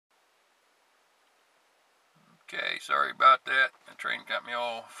Okay, sorry about that. The train got me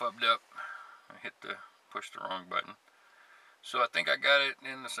all fubbed up. I pushed the wrong button. So I think I got it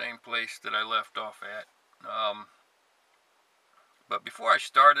in the same place that I left off at. But before I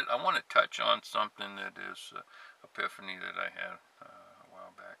started, I want to touch on something that is epiphany that I had a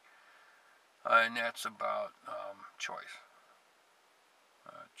while back. And that's about choice.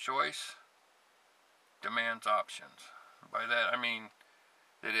 Choice demands options. By that I mean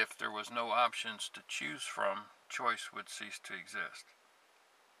that if there was no options to choose from, choice would cease to exist.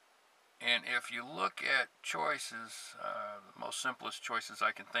 And if you look at choices, the most simplest choices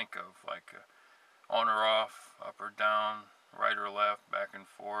I can think of, like on or off, up or down, right or left, back and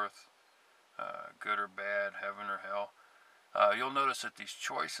forth, good or bad, heaven or hell, you'll notice that these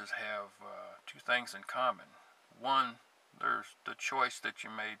choices have two things in common. One, there's the choice that you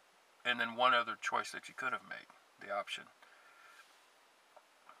made, and then one other choice that you could have made, the option.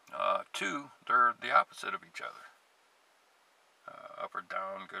 Two, they're the opposite of each other. Up or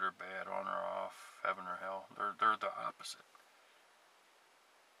down, good or bad, on or off, heaven or hell, they're the opposite.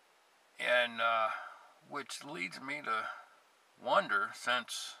 And which leads me to wonder,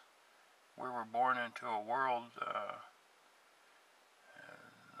 since we were born into a world,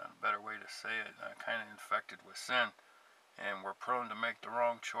 not a better way to say it, kind of infected with sin, and we're prone to make the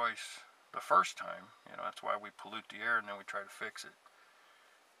wrong choice the first time. That's why we pollute the air and then we try to fix it.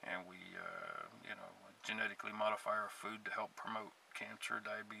 And we, genetically modify our food to help promote cancer,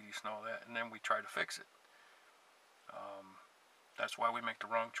 diabetes, and all that, and then we try to fix it. That's why we make the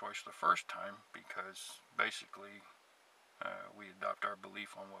wrong choice the first time, because basically we adopt our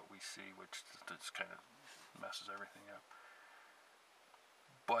belief on what we see, which just kind of messes everything up.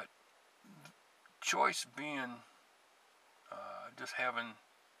 But choice being just having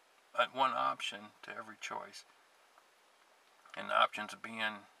one option to every choice, and the options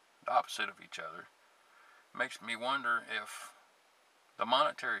being the opposite of each other, makes me wonder if the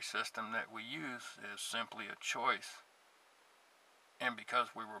monetary system that we use is simply a choice, and because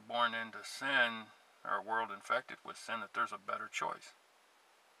we were born into sin, our world infected with sin, that there's a better choice.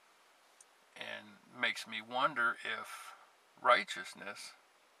 And makes me wonder if righteousness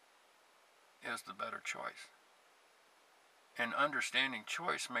is the better choice. And understanding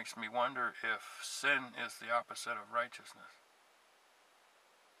choice makes me wonder if sin is the opposite of righteousness.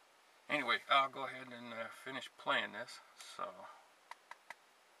 Anyway, I'll go ahead and finish playing this. So,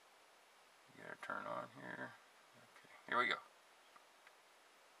 get it turned on here. Okay, here we go.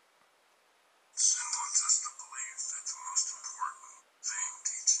 Sin wants us to believe that the most important thing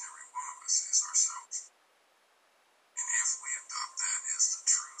to each and every one of us is ourselves. And if we adopt that as the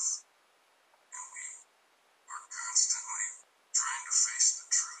truth, and we are constantly trying to face the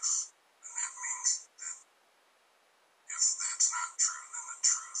truth, then that means that if that's not true, then the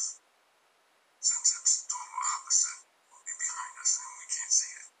truth, since it's the total opposite, will be behind us and we can't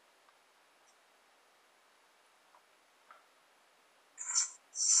see it.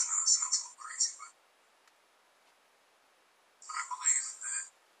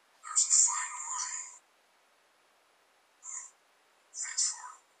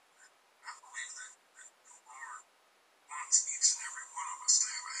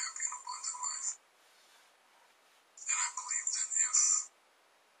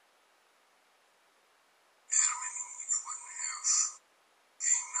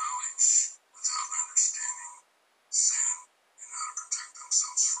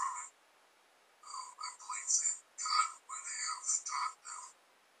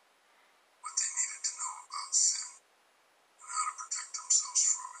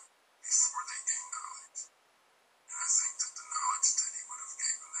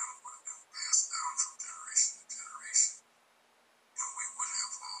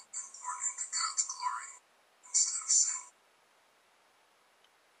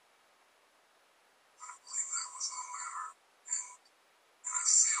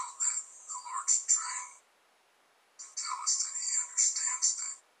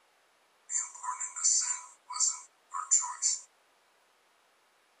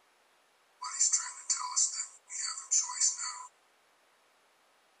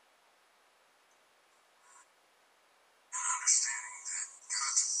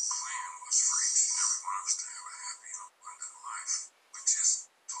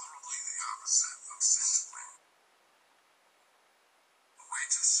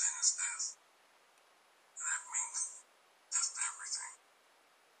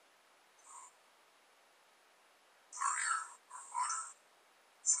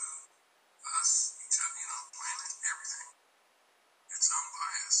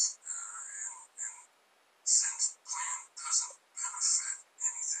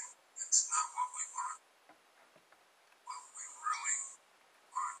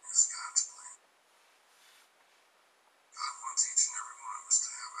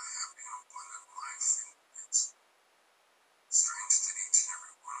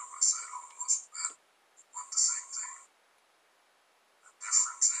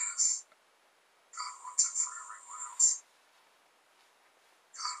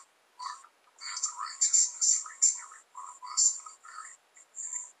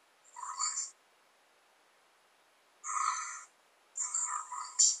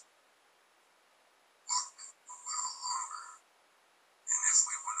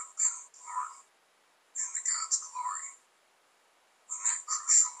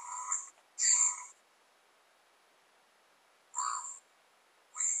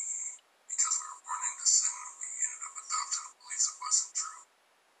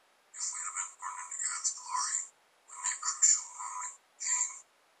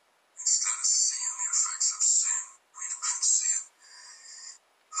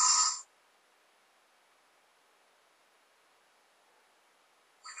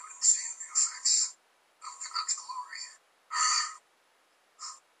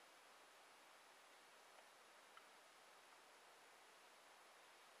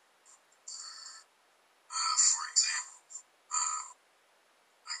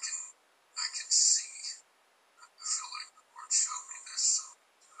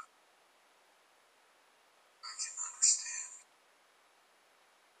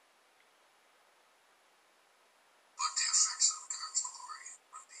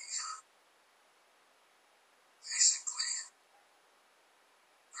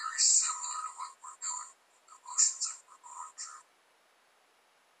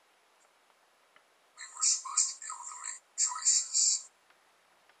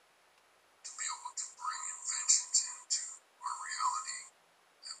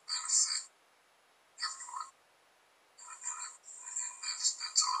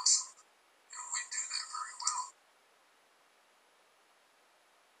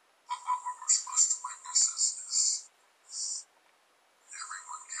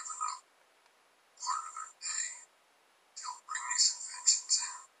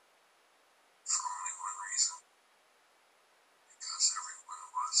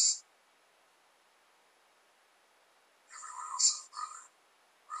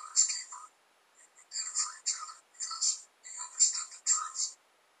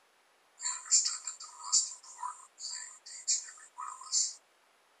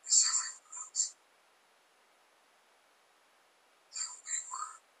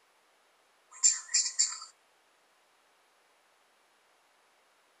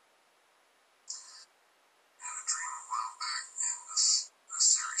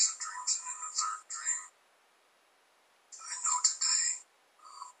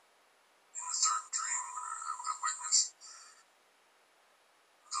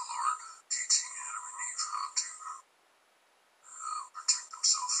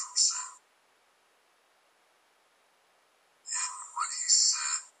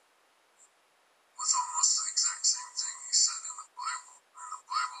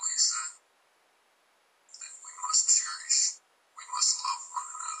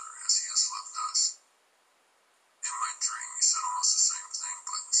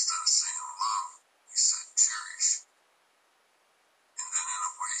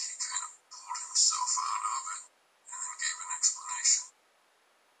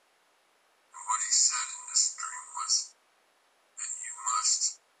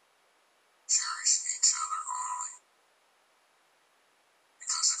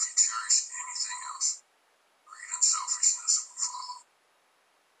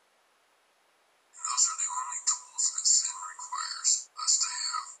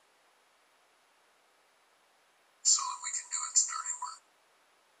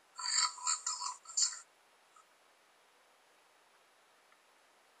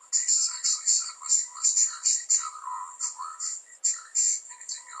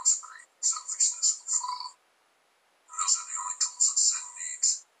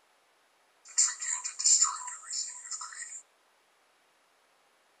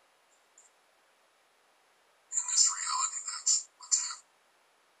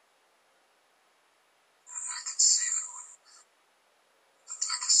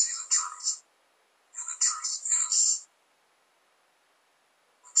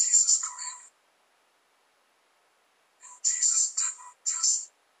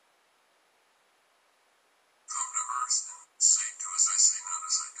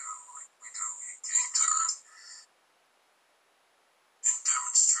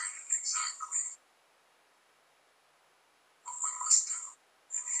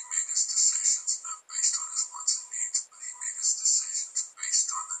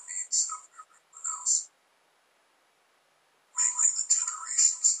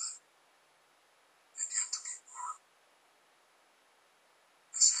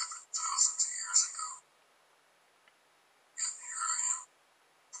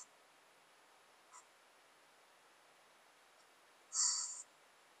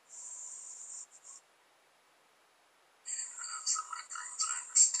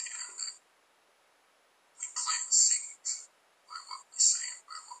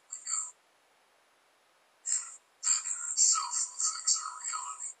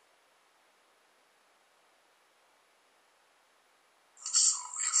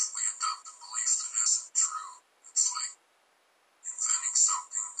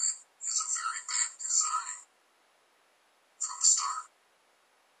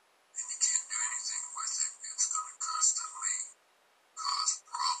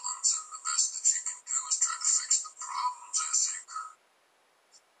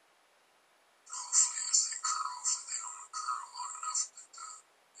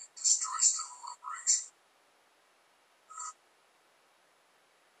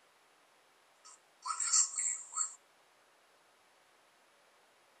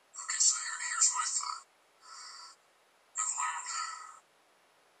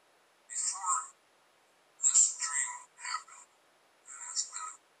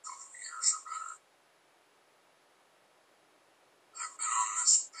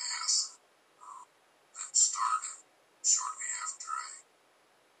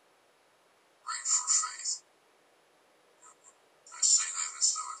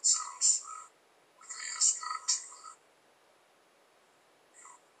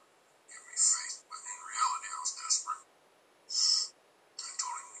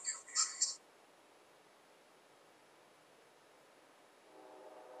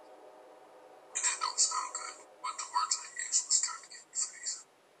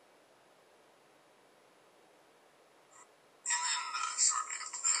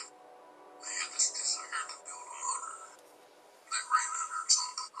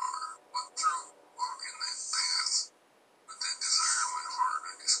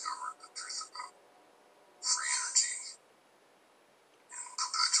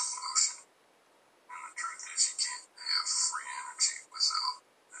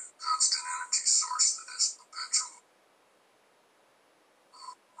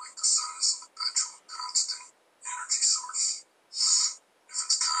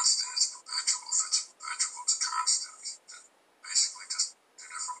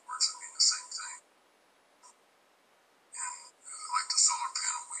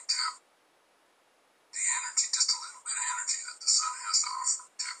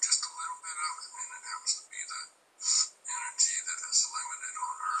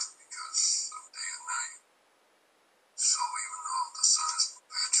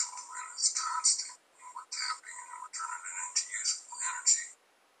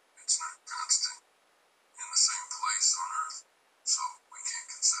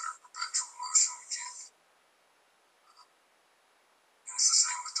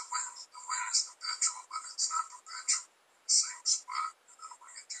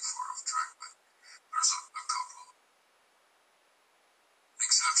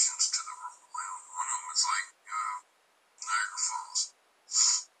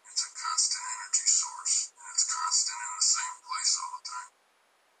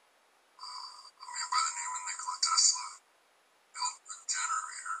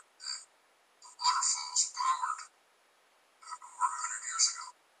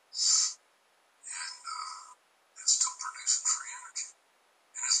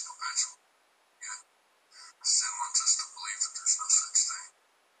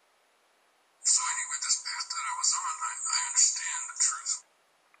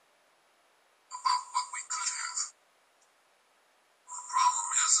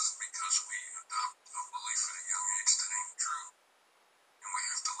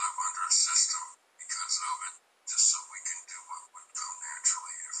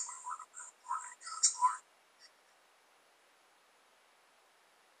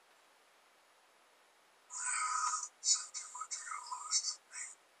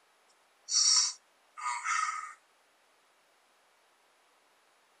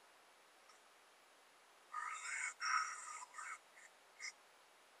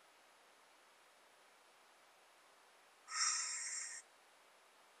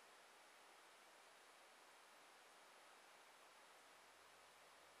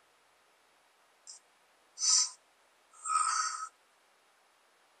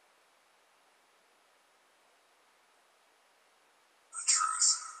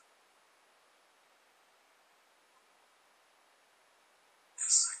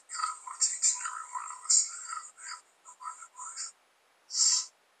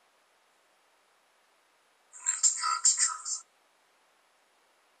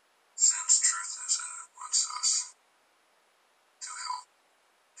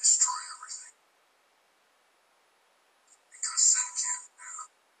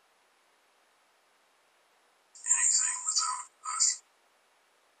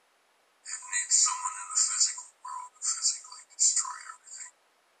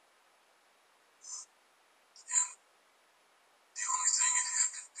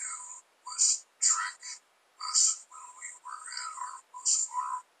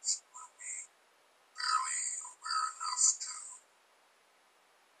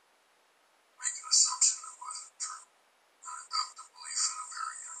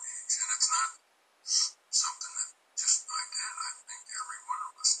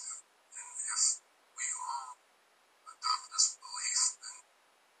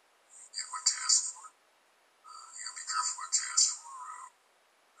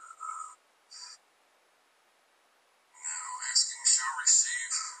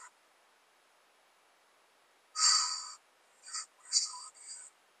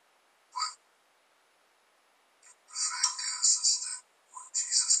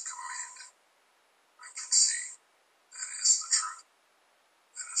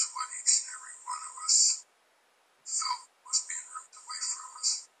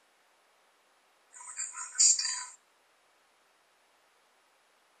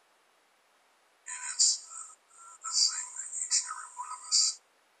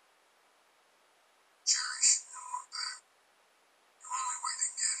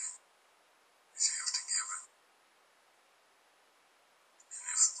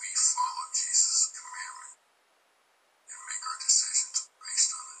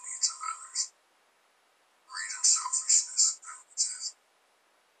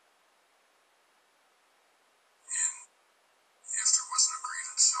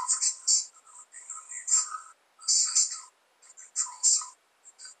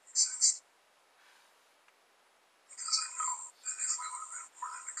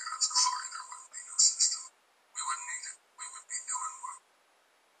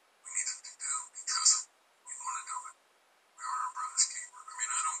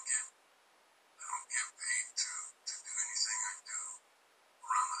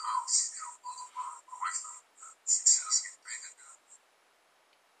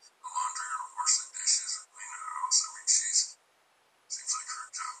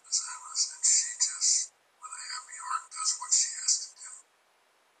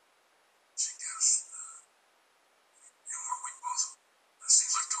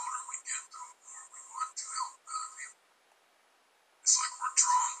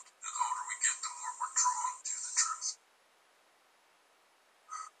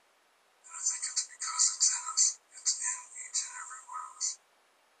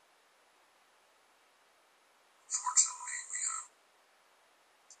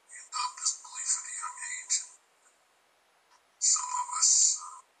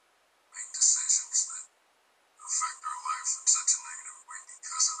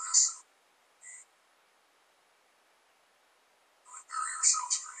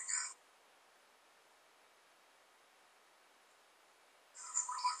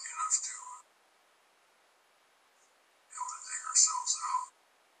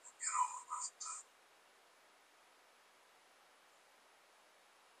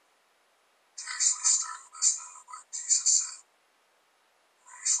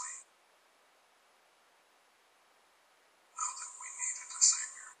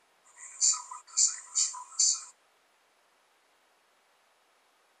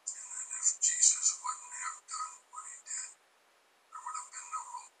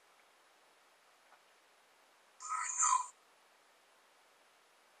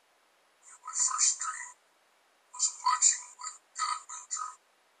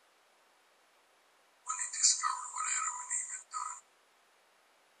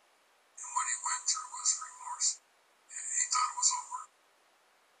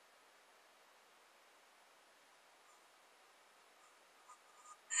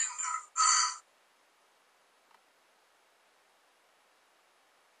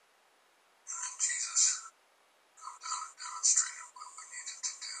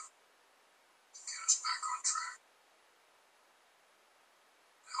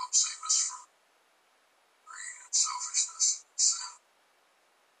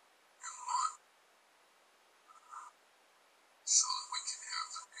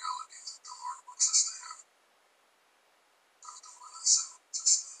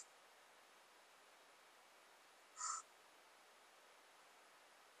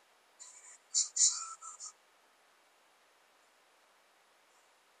 depressive sedative.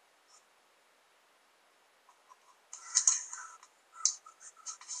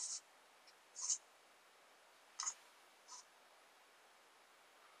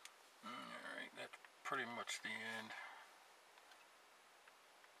 Alright, that's pretty much the end.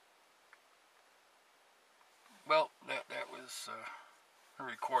 Well, that was a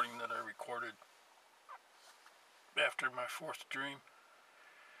recording that I recorded after my fourth dream,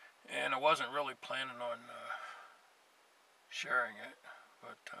 and I wasn't really planning on sharing it,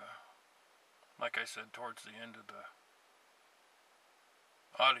 but like I said, towards the end of the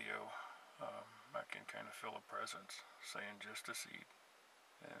audio, I can kind of feel a presence saying just a seed,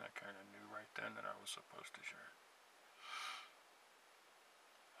 and I kind of knew right then that I was supposed to share it.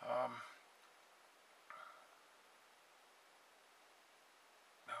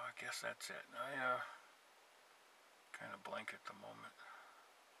 No, I guess that's it. I kind of blank at the moment.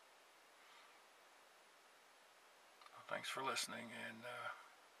 Well, thanks for listening, and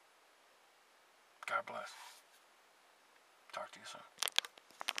God bless. Talk to you soon.